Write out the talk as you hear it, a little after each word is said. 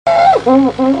Corona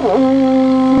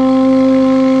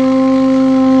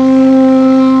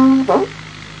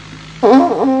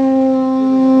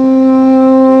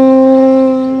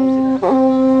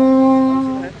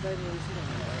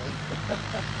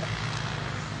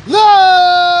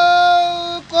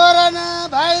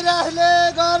भाइरसले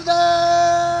गर्दा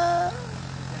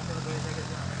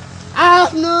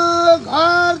आफ्नो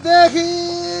घरदेखि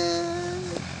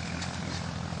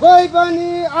कोही पनि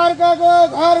अर्काको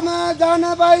घरमा जान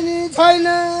पाइने छैन।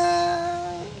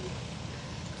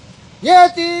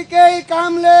 यति केही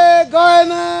कामले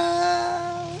गएमा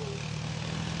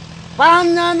 5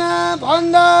 जना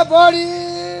भन्दा बढी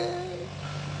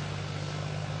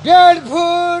 1.5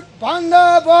 फुट भन्दा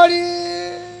बढी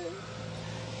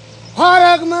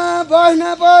फरकमा बस्न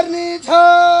पर्ने छ।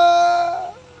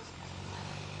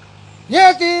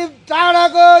 यति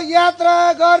टाढाको यात्रा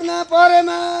गर्न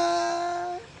परेमा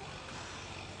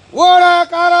वडा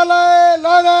कार्यालय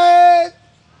लगायत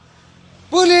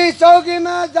पुलिस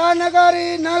चौकीमा जानकारी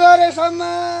नगरेसम्म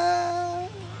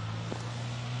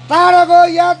टाढाको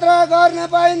यात्रा गर्न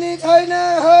पाइने छैन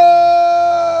हो।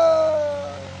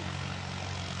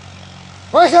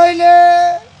 कसैले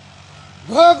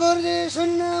घोकुर्दी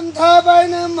सुन्न थाहा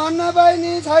पाएनन् भन्न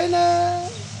पाइने छैन।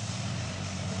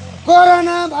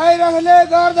 कोरोना भाइरसले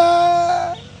गर्दा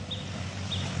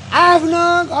आफ्नो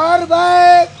घर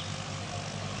बाहेक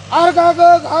अर्काको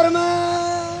घरमा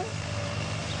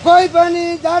कोही पनि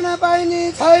जान पाइने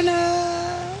छैन।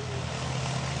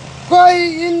 कोही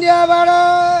इन्डियाबाट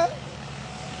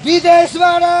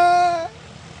विदेशबाट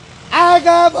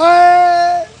आएका भए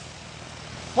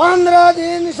 15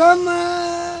 दिनसम्म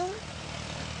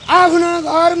आफ्नो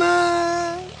घरमा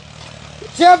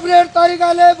सेपरेट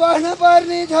तरिकाले बस्न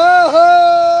पर्ने छ हो।